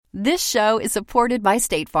This show is supported by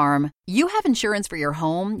State Farm. You have insurance for your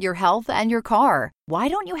home, your health, and your car. Why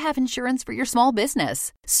don't you have insurance for your small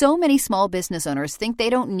business? So many small business owners think they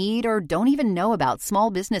don't need or don't even know about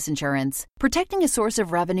small business insurance. Protecting a source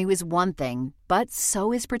of revenue is one thing, but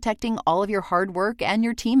so is protecting all of your hard work and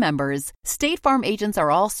your team members. State Farm agents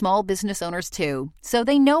are all small business owners too, so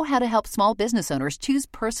they know how to help small business owners choose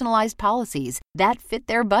personalized policies that fit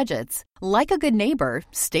their budgets. Like a good neighbor,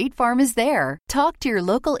 State Farm is there. Talk to your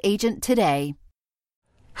local agent today.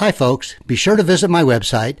 Hi folks, be sure to visit my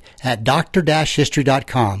website at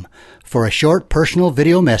dr-history.com for a short personal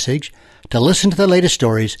video message, to listen to the latest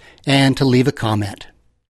stories, and to leave a comment.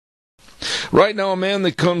 Right now, a man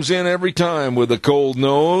that comes in every time with a cold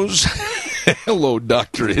nose. Hello,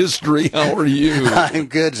 Dr. History. How are you? I'm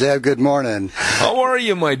good, Zeb. Good morning. How are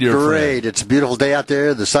you, my dear friend? Great. It's a beautiful day out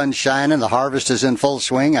there. The sun's shining. The harvest is in full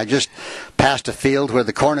swing. I just passed a field where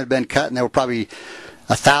the corn had been cut, and there were probably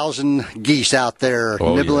 1,000 geese out there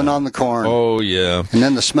nibbling on the corn. Oh, yeah. And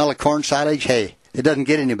then the smell of corn silage, hey, it doesn't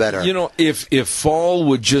get any better. You know, if fall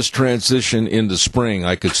would just transition into spring,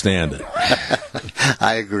 I could stand it.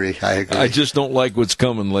 I agree. I just don't like what's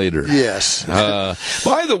coming later. Yes.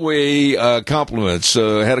 By the way, compliments.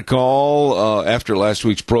 Had a call after last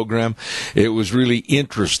week's program. It was really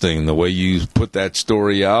interesting the way you put that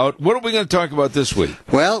story out. What are we going to talk about this week?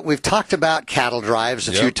 Well, we've talked about cattle drives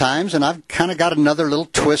a few times, and I've kind of got another little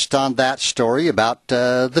twist on that story about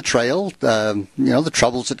the trail, the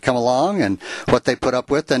troubles that come along and what they put up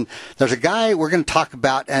with. And there's a guy we're going to talk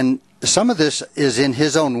about, and some of this is in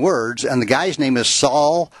his own words, and the guy's name is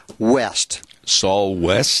Saul West. Saul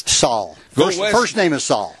West? Saul. West. First name is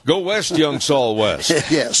Saul. Go west, young Saul West.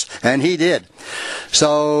 Yes, and he did.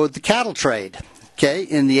 So the cattle trade,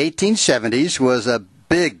 in the 1870s was a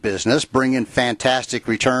big business, bringing fantastic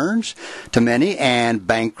returns to many and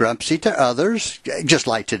bankruptcy to others, just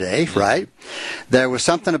like today, right? There was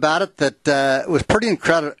something about it that was pretty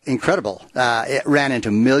incredible. It ran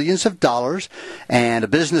into millions of dollars, and a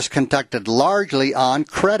business conducted largely on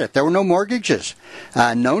credit. There were no mortgages,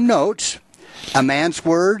 no notes. A man's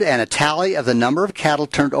word and a tally of the number of cattle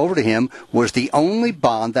turned over to him was the only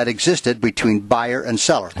bond that existed between buyer and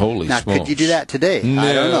seller. Holy now, smokes. Could you do that today? No,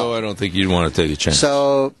 I don't know. I don't think you'd want to take a chance.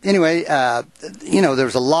 So, anyway,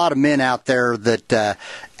 there's a lot of men out there that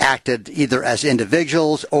acted either as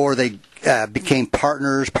individuals or they became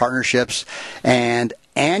partnerships, and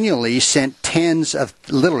annually sent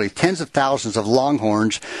literally tens of thousands of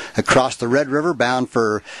longhorns across the Red River bound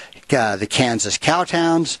for the Kansas cow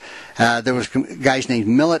towns. There was guys named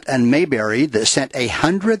Millett and Mayberry that sent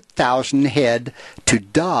 100,000 head to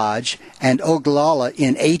Dodge and Ogallala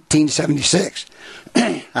in 1876.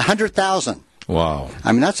 100,000. Wow.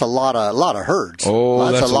 I mean, that's a lot of herds. Oh,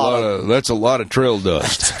 that's a lot of trail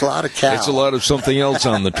dust. That's a lot of cattle. It's a lot of something else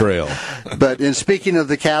on the trail. But in speaking of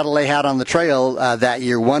the cattle they had on the trail that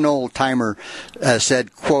year, one old-timer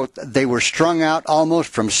said, quote, they were strung out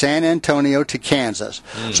almost from San Antonio to Kansas.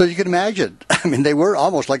 So you can imagine. I mean, they were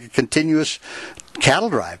almost like a continuous cattle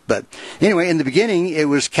drive. But anyway, in the beginning, it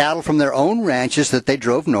was cattle from their own ranches that they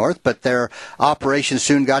drove north, but their operation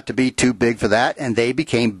soon got to be too big for that, and they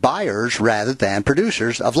became buyers rather than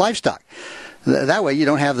producers of livestock. That way you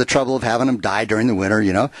don't have the trouble of having them die during the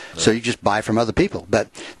winter, so you just buy from other people. But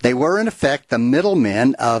they were, in effect, the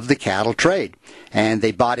middlemen of the cattle trade. And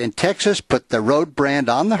they bought in Texas, put the road brand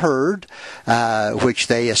on the herd, which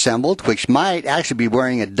they assembled, which might actually be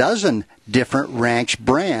wearing a dozen different ranch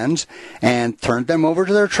brands, and turned them over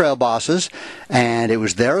to their trail bosses. And it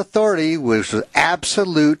was their authority, was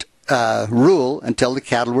absolute rule until the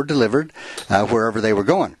cattle were delivered wherever they were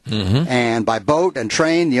going. Mm-hmm. And by boat and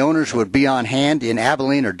train, the owners would be on hand in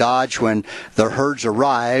Abilene or Dodge when their herds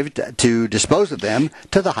arrived to dispose of them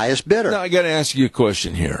to the highest bidder. Now, I got to ask you a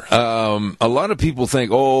question here. A lot of people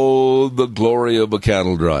think, the glory of a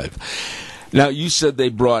cattle drive. Now, you said they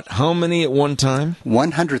brought how many at one time?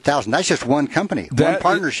 100,000. That's just one company, one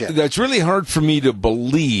partnership. That's really hard for me to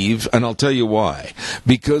believe, and I'll tell you why.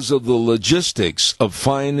 Because of the logistics of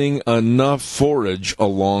finding enough forage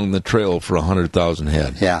along the trail for 100,000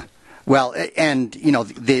 head. Yeah. Well, and,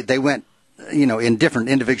 they went in different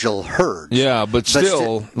individual herds. Yeah, but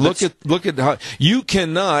still, look at how you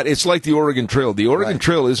cannot. It's like the Oregon Trail. The Oregon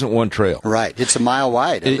Trail isn't one trail. Right, it's a mile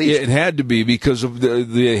wide. At least it had to be because of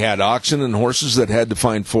they had oxen and horses that had to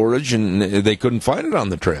find forage, and they couldn't find it on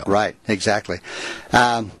the trail. Right, exactly.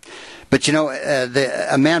 But,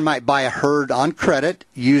 a man might buy a herd on credit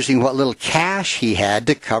using what little cash he had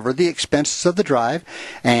to cover the expenses of the drive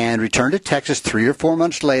and return to Texas 3 or 4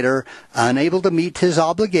 months later, unable to meet his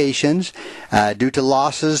obligations due to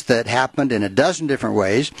losses that happened in a dozen different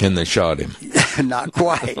ways. And they shot him. Not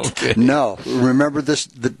quite. Okay. No. Remember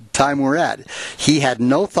the time we're at. He had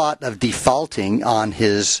no thought of defaulting on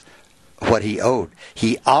what he owed.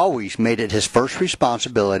 He always made it his first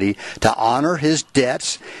responsibility to honor his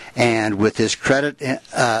debts, and with his credit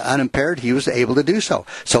unimpaired, he was able to do so.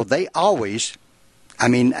 So they always,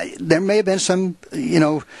 there may have been some,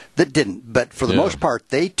 that didn't, but for the most part,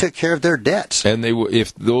 they took care of their debts. And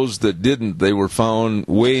if those that didn't, they were found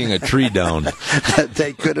weighing a tree down.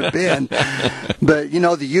 They could have been. But,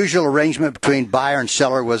 the usual arrangement between buyer and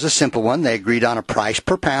seller was a simple one. They agreed on a price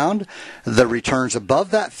per pound. The returns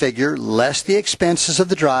above that figure, less the expenses of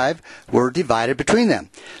the drive, were divided between them.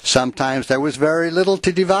 Sometimes there was very little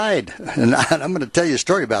to divide. And I'm going to tell you a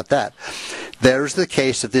story about that. There's the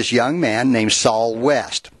case of this young man named Saul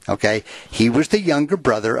West. Okay, he was the younger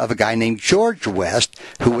brother of a guy named George West,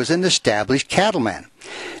 who was an established cattleman.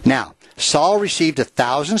 Now, Saul received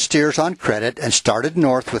 1,000 steers on credit and started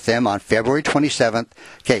north with them on February 27th.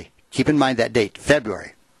 Okay, keep in mind that date,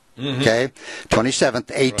 February. Mm-hmm. Okay, 27th,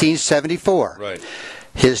 1874. Right.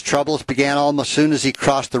 His troubles began almost as soon as he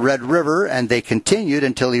crossed the Red River, and they continued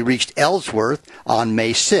until he reached Ellsworth on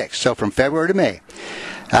May 6th. So from February to May.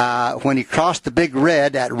 When he crossed the Big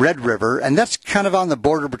Red at Red River, and that's kind of on the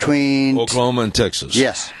border between Oklahoma and Texas.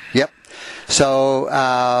 Yes. Yep.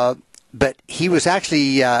 So, but he was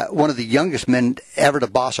actually one of the youngest men ever to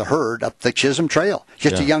boss a herd up the Chisholm Trail.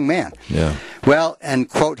 Just a young man. Yeah. Well, and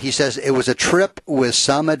quote, he says, it was a trip with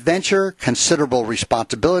some adventure, considerable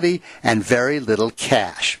responsibility, and very little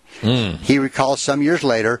cash. He recalls some years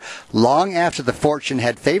later, long after the fortune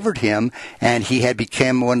had favored him, and he had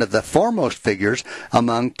become one of the foremost figures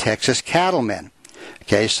among Texas cattlemen.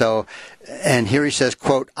 Okay, so, and here he says,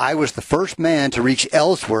 quote, I was the first man to reach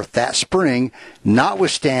Ellsworth that spring,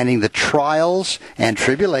 notwithstanding the trials and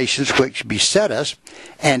tribulations which beset us,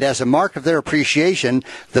 and as a mark of their appreciation,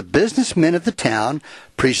 the businessmen of the town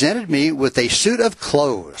presented me with a suit of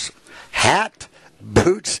clothes, hat,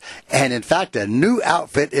 boots, and in fact a new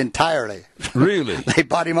outfit entirely. Really? They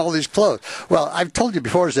bought him all these clothes. Well, I've told you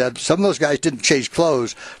before, Zed, some of those guys didn't change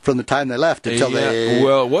clothes from the time they left until they...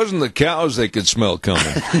 Well, it wasn't the cows they could smell coming.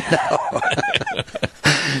 No.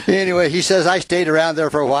 Anyway, he says, I stayed around there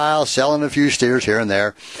for a while, selling a few steers here and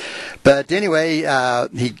there. But anyway,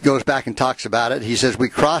 he goes back and talks about it. He says, we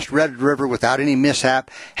crossed Red River without any mishap,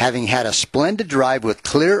 having had a splendid drive with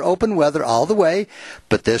clear, open weather all the way.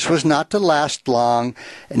 But this was not to last long.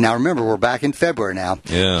 Now, remember, we're back in February now.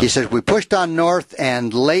 Yeah. He says, we pushed on north,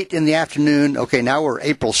 and late in the afternoon, okay, now we're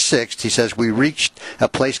April 6th, he says, we reached a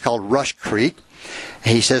place called Rush Creek.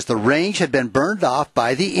 He says the range had been burned off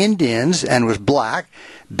by the Indians and was black,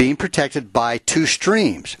 being protected by two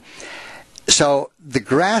streams. So the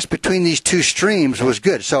grass between these two streams was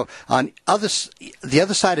good. So on the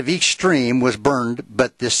other side of each stream was burned,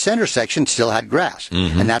 but this center section still had grass,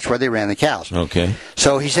 and that's where they ran the cows. Okay.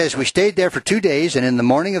 So he says, we stayed there for 2 days, and in the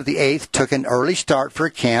morning of the 8th took an early start for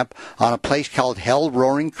a camp on a place called Hell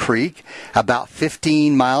Roaring Creek, about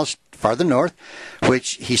 15 miles farther north,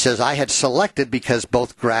 which he says I had selected because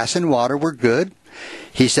both grass and water were good.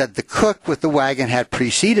 He said the cook with the wagon had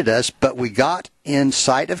preceded us, but we got in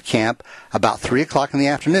sight of camp about 3 o'clock in the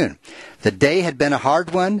afternoon. The day had been a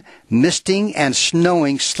hard one, misting and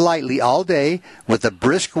snowing slightly all day with a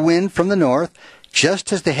brisk wind from the north.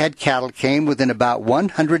 Just as the head cattle came within about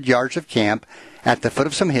 100 yards of camp, at the foot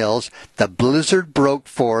of some hills, the blizzard broke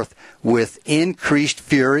forth with increased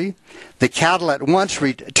fury. The cattle at once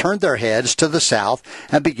turned their heads to the south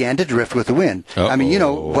and began to drift with the wind. Uh-oh. I mean, you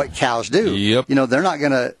know what cows do. Yep. You know, they're not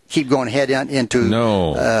going to keep going head into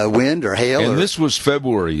wind or hail. And this was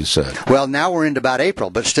February, you said. Well, now we're into about April,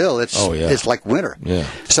 but still, it's like winter. Yeah.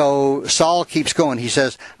 So Saul keeps going. He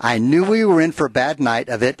says, I knew we were in for a bad night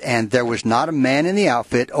of it, and there was not a man in the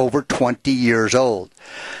outfit over 20 years old.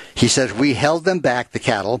 He says, we held them back, the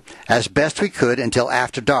cattle, as best we could until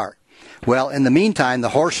after dark. Well, in the meantime, the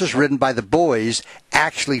horses ridden by the boys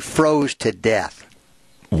actually froze to death.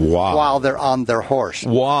 Wow. While they're on their horse.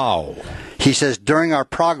 Wow. He says, during our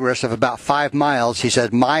progress of about 5 miles, he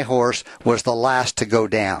said, my horse was the last to go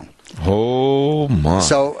down. Oh, my.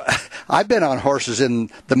 So I've been on horses in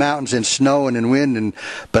the mountains in snow and in wind,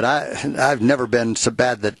 but I've never been so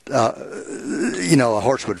bad that, a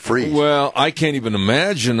horse would freeze. Well, I can't even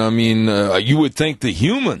imagine. I mean, you would think the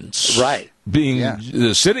humans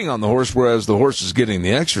sitting on the horse, whereas the horse is getting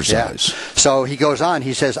the exercise. Yeah. So he goes on.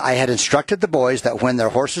 He says, I had instructed the boys that when their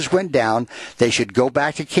horses went down, they should go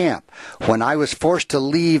back to camp. When I was forced to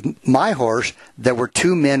leave my horse, there were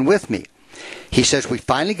 2 men with me. He says, we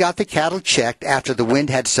finally got the cattle checked after the wind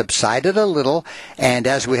had subsided a little, and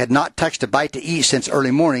as we had not touched a bite to eat since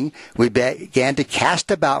early morning, we began to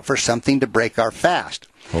cast about for something to break our fast.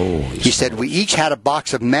 He said, we each had a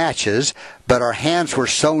box of matches, but our hands were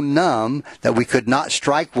so numb that we could not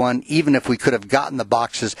strike one even if we could have gotten the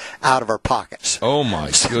boxes out of our pockets. Oh, my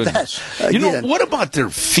goodness. What about their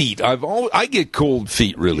feet? I get cold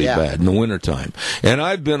feet really bad in the wintertime. And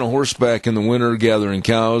I've been a horseback in the winter gathering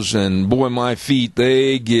cows, and boy, my feet,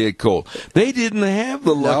 they get cold. They didn't have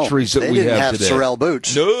the luxuries that we have today. They didn't have Sorel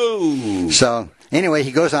boots. No. So... anyway,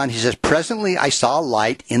 he goes on. He says, presently I saw a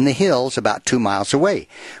light in the hills about 2 miles away.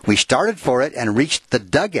 We started for it and reached the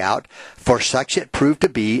dugout, for such it proved to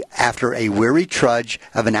be after a weary trudge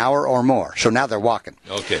of an hour or more. So now they're walking.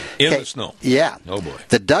 Okay. In the snow. Yeah. Oh, boy.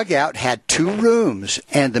 The dugout had 2 rooms,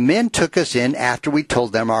 and the men took us in after we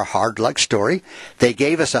told them our hard luck story. They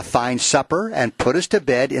gave us a fine supper and put us to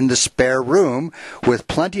bed in the spare room with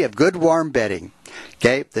plenty of good warm bedding.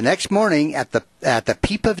 Okay. The next morning, at the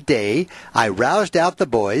peep of day, I roused out the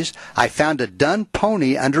boys. I found a dun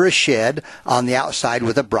pony under a shed on the outside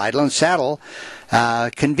with a bridle and saddle,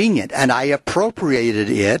 convenient, and I appropriated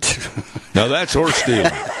it. Now that's horse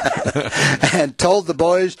stealing. And told the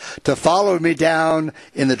boys to follow me down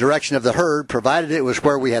in the direction of the herd, provided it was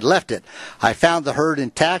where we had left it. I found the herd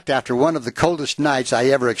intact after one of the coldest nights I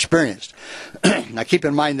ever experienced. Now keep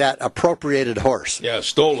in mind that appropriated horse. Yeah,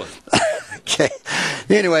 stolen. Okay.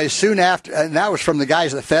 Anyway, soon after, and that was from the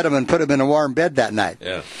guys that fed him and put him in a warm bed that night.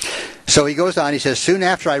 Yeah. So he goes on, he says, soon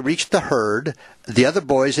after I reached the herd, the other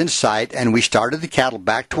boys in sight, and we started the cattle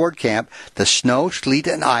back toward camp, the snow, sleet,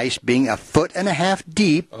 and ice being 1.5 feet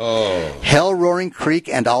deep. Hell Roaring Creek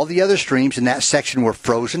and all the other streams in that section were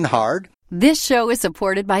frozen hard. This show is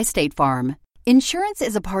supported by State Farm. Insurance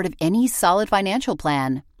is a part of any solid financial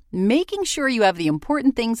plan. Making sure you have the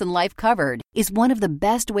important things in life covered is one of the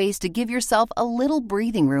best ways to give yourself a little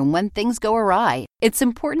breathing room when things go awry. It's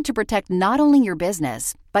important to protect not only your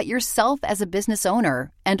business, but yourself as a business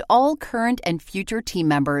owner and all current and future team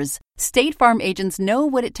members. State Farm agents know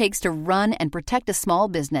what it takes to run and protect a small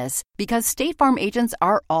business because State Farm agents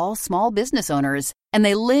are all small business owners and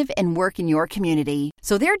they live and work in your community.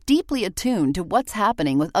 So they're deeply attuned to what's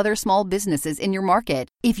happening with other small businesses in your market.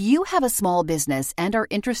 If you have a small business and are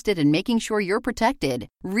interested in making sure you're protected,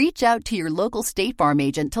 reach out to your local State Farm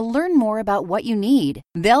agent to learn more about what you need.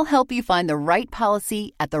 They'll help you find the right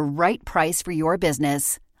policy at the right price for your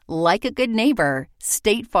business. Like a good neighbor,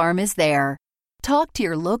 State Farm is there. Talk to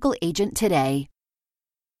your local agent today.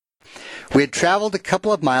 We had traveled a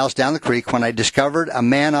couple of miles down the creek when I discovered a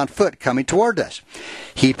man on foot coming toward us.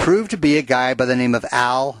 He proved to be a guy by the name of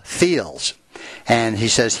Al Fields. And he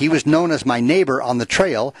says he was known as my neighbor on the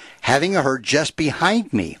trail, having a herd just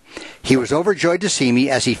behind me. He was overjoyed to see me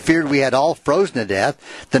as he feared we had all frozen to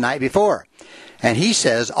death the night before. And he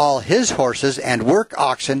says all his horses and work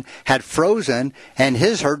oxen had frozen and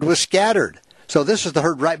his herd was scattered. So this is the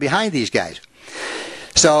herd right behind these guys.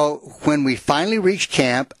 So when we finally reached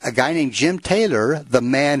camp, a guy named Jim Taylor, the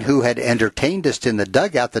man who had entertained us in the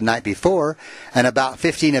dugout the night before, and about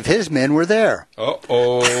 15 of his men were there.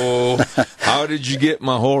 Uh-oh. How did you get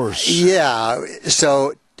my horse? Yeah.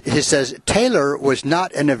 So he says Taylor was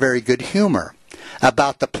not in a very good humor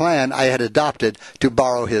about the plan I had adopted to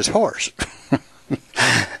borrow his horse.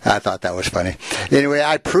 I thought that was funny. Anyway,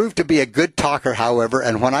 I proved to be a good talker, however,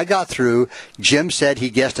 and when I got through, Jim said he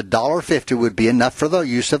guessed $1.50 would be enough for the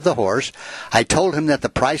use of the horse. I told him that the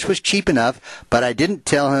price was cheap enough, but I didn't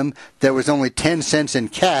tell him there was only 10 cents in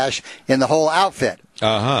cash in the whole outfit.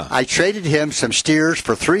 I traded him some steers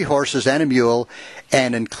for 3 horses and a mule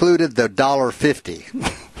and included the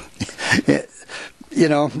 $1.50. You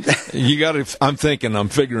know, you got to. I'm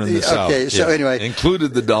figuring this out. Okay, so anyway,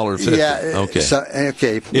 included the $1.50. Yeah. Okay. So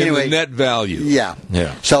okay. Anyway, in the net value. Yeah.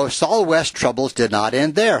 Yeah. So Saul West's troubles did not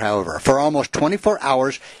end there. However, for almost 24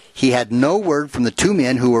 hours, he had no word from the 2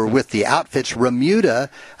 men who were with the outfit's remuda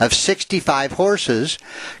of 65 horses.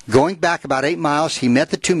 Going back about 8 miles, he met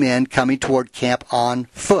the 2 men coming toward camp on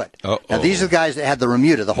foot. Uh-oh. Now these are the guys that had the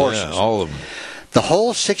remuda, the horses. Yeah, all of them. The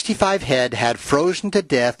whole 65 head had frozen to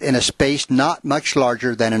death in a space not much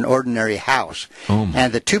larger than an ordinary house.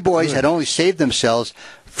 And the 2 boys had only saved themselves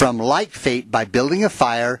from like fate by building a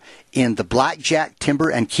fire in the blackjack timber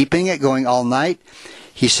and keeping it going all night.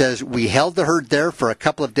 He says, we held the herd there for a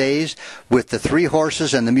couple of days with the 3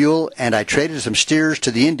 horses and the mule, and I traded some steers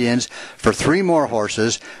to the Indians for 3 more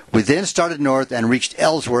horses. We then started north and reached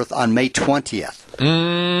Ellsworth on May 20th.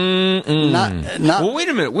 Well, wait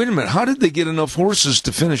a minute. How did they get enough horses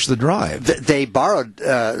to finish the drive? They borrowed,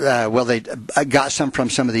 they got some from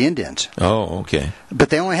some of the Indians. Oh, okay. But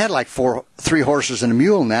they only had like 3 horses and a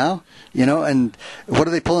mule now, and what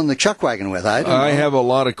are they pulling the chuck wagon with? I don't know. I have a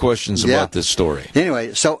lot of questions about this story.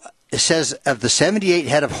 Anyway, so it says of the 78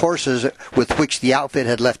 head of horses with which the outfit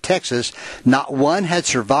had left Texas, not one had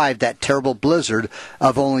survived that terrible blizzard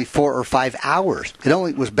of only 4 or 5 hours. It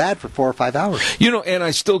only was bad for 4 or 5 hours. And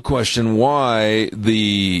I still question why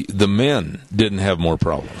the men didn't have more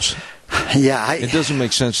problems. Yeah, it doesn't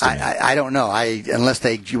make sense to me. I don't know. Unless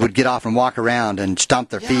they would get off and walk around and stomp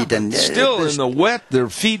their feet, and still in the wet, their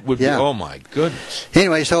feet would be. Oh my goodness.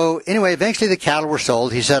 Anyway, eventually the cattle were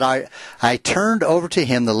sold. He said, I turned over to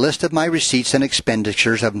him the list of my receipts and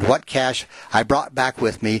expenditures of what cash I brought back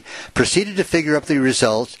with me. Proceeded to figure up the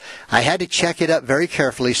results. I had to check it up very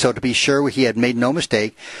carefully so to be sure he had made no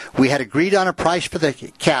mistake. We had agreed on a price for the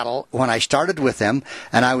cattle when I started with them,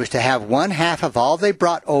 and I was to have 1/2 of all they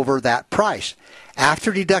brought over that price.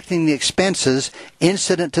 After deducting the expenses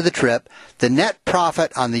incident to the trip, the net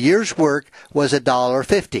profit on the year's work was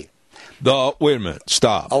 $1.50. Wait a minute,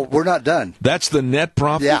 stop. Oh, we're not done. That's the net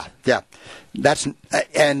profit? Yeah.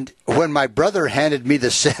 And when my brother handed me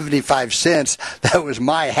the 75 cents, that was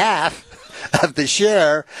my half of the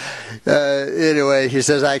share. Anyway, he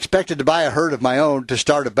says, I expected to buy a herd of my own to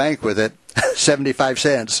start a bank with it. 75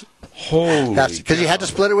 cents. Holy! That's because he had to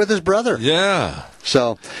split it with his brother. Yeah.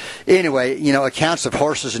 So, anyway, accounts of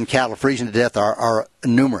horses and cattle freezing to death are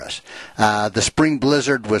numerous. The spring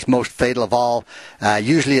blizzard was most fatal of all.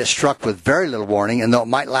 Usually it struck with very little warning, and though it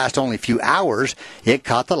might last only a few hours, it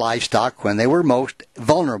caught the livestock when they were most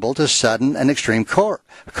vulnerable to sudden and extreme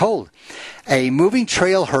cold. A moving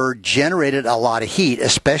trail herd generated a lot of heat,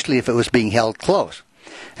 especially if it was being held close.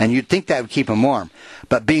 And you'd think that would keep them warm.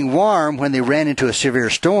 But being warm, when they ran into a severe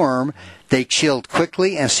storm, they chilled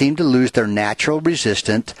quickly and seemed to lose their natural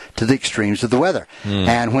resistance to the extremes of the weather.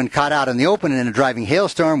 And when caught out in the open in a driving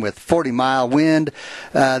hailstorm with 40-mile wind,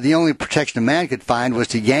 the only protection a man could find was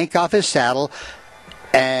to yank off his saddle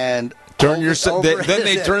and then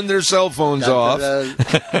they turned their cell phones off.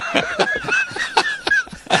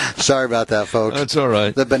 Sorry about that, folks. That's all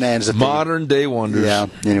right. The bonanza. Modern day wonders. Yeah.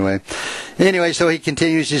 Anyway, so he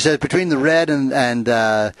continues. He says, between the red and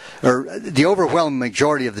the overwhelming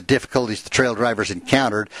majority of the difficulties the trail drivers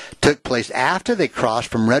encountered took place after they crossed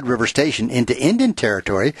from Red River Station into Indian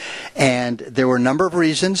Territory, and there were a number of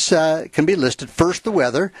reasons can be listed. First, the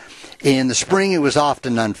weather. In the spring, it was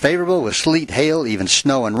often unfavorable with sleet, hail, even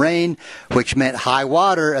snow and rain, which meant high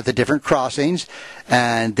water at the different crossings.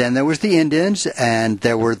 And then there was the Indians, and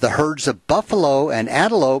there were the herds of buffalo and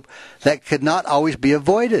antelope that could not always be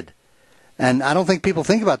avoided. And I don't think people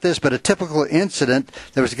think about this, but a typical incident,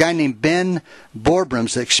 there was a guy named Ben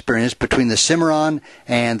Borbrum's experience between the Cimarron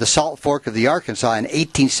and the Salt Fork of the Arkansas in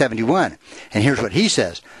 1871. And here's what he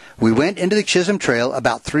says. We went into the Chisholm Trail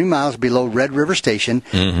about 3 miles below Red River Station,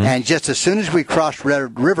 and just as soon as we crossed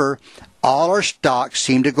Red River, all our stock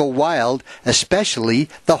seemed to go wild, especially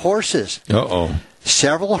the horses. Uh-oh.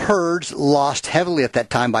 Several herds lost heavily at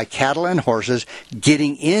that time by cattle and horses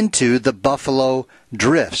getting into the buffalo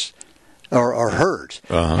drifts. Or herds,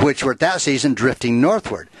 which were at that season drifting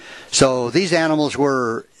northward. So these animals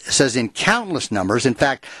were, it says, in countless numbers. In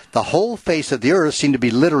fact, the whole face of the earth seemed to be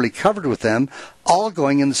literally covered with them, all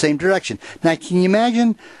going in the same direction. Now, can you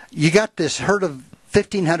imagine? You got this herd of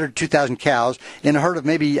 1,500, 2,000 cows in a herd of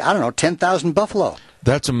maybe, 10,000 buffalo.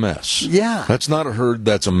 That's a mess. Yeah. That's not a herd,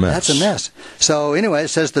 that's a mess. That's a mess. So anyway, it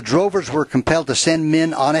says the drovers were compelled to send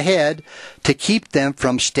men on ahead to keep them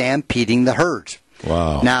from stampeding the herds.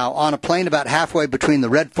 Wow. Now, on a plain about halfway between the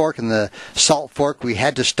Red Fork and the Salt Fork, we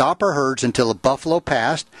had to stop our herds until the buffalo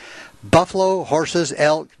passed. Buffalo, horses,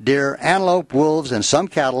 elk, deer, antelope, wolves, and some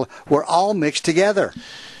cattle were all mixed together.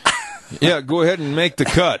 Yeah, go ahead and make the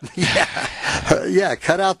cut. Yeah,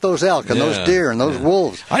 cut out those elk and those deer and those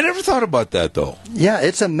wolves. I never thought about that, though. Yeah,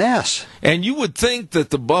 it's a mess. And you would think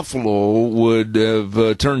that the buffalo would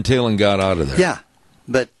have turned tail and got out of there. Yeah.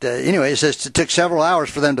 But anyway, it says it took several hours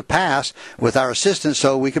for them to pass with our assistance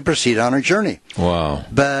so we could proceed on our journey. Wow.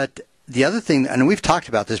 But the other thing, and we've talked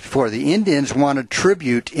about this before, the Indians wanted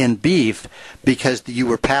tribute in beef because you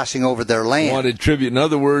were passing over their land. Wanted tribute. In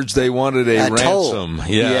other words, they wanted a ransom. Toll.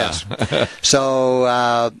 Yeah. Yes.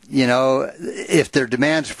 So, if their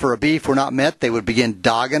demands for a beef were not met, they would begin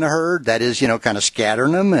dogging a herd. That is, kind of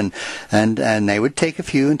scattering them, and they would take a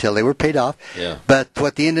few until they were paid off. Yeah. But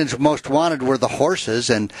what the Indians most wanted were the horses,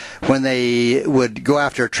 and when they would go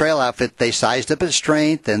after a trail outfit, they sized up its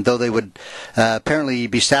strength, and though they would apparently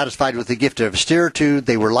be satisfied with the gift of a steer or two,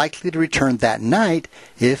 they were likely to return that night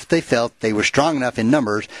if they felt they were strong enough in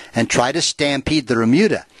numbers and try to stampede the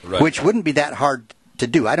remuda, which wouldn't be that hard to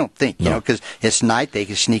do, I don't think, because it's night, they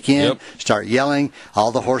can sneak in, start yelling,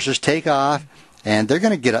 all the horses take off, and they're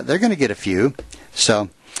going to get a few. So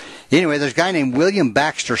anyway, there's a guy named William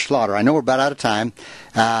Baxter Slaughter. I know we're about out of time,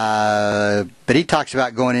 but he talks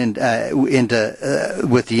about going into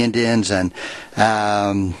with the Indians, and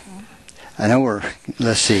I know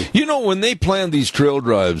let's see. When they planned these trail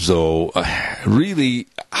drives, though, really,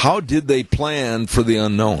 how did they plan for the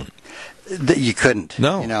unknown? You couldn't.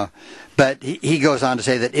 No. But he goes on to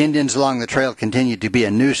say that Indians along the trail continued to be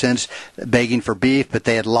a nuisance, begging for beef, but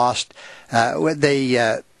they had lost.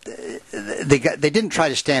 They didn't try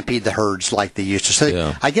to stampede the herds like they used to.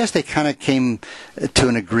 So I guess they kind of came to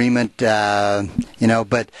an agreement,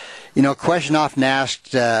 But a question often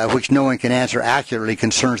asked, which no one can answer accurately,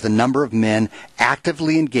 concerns the number of men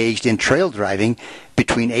actively engaged in trail driving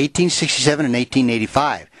between 1867 and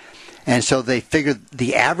 1885. And so they figured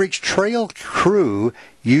the average trail crew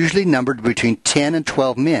usually numbered between 10 and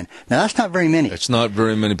 12 men. Now, that's not very many. It's not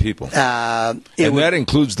very many people. And that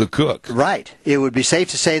includes the cook. Right. It would be safe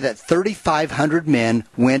to say that 3,500 men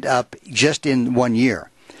went up just in 1 year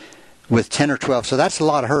with 10 or 12. So that's a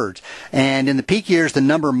lot of herds. And in the peak years, the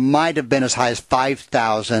number might have been as high as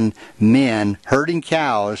 5,000 men herding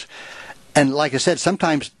cows. And like I said,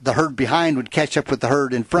 sometimes the herd behind would catch up with the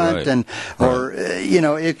herd in front, or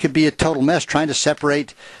it could be a total mess trying to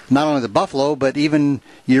separate not only the buffalo but even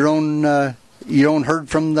your own herd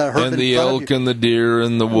from the herd. And the elk and the deer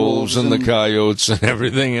and the wolves and the coyotes and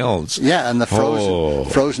everything else. Yeah, and the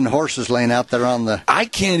frozen horses laying out there on the. I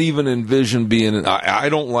can't even envision being. I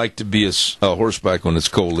don't like to be a horseback when it's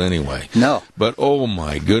cold anyway. No. But oh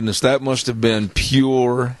my goodness, that must have been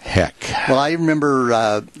pure heck. Well, I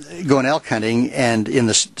remember going elk hunting and in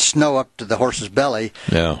the snow up to the horse's belly.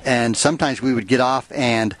 Yeah. And sometimes we would get off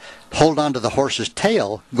and hold onto the horse's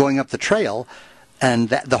tail going up the trail. And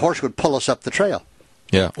the horse would pull us up the trail.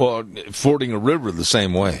 Yeah, well, fording a river the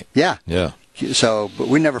same way. Yeah. Yeah. So, but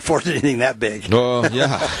we never forded anything that big. Oh,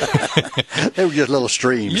 yeah. They were just little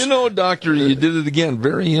streams. Doctor, you did it again.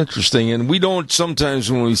 Very interesting. And we don't,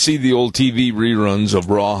 sometimes when we see the old TV reruns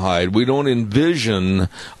of Rawhide, we don't envision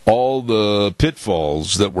all the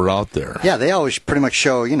pitfalls that were out there. Yeah, they always pretty much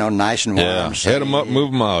show, nice and warm. Yeah, head them up,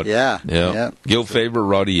 move them out. Yeah. Gil Favor,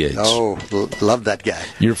 Roddy Yates. Oh, love that guy.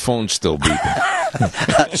 Your phone's still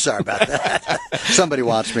beeping. Sorry about that. Somebody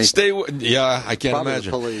wants me. I can't Probably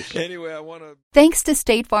imagine. The police. Anyway, I want to. Thanks to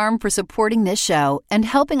State Farm for supporting this show and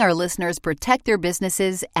helping our listeners protect their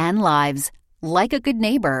businesses and lives. Like a good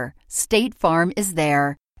neighbor, State Farm is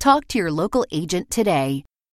there. Talk to your local agent today.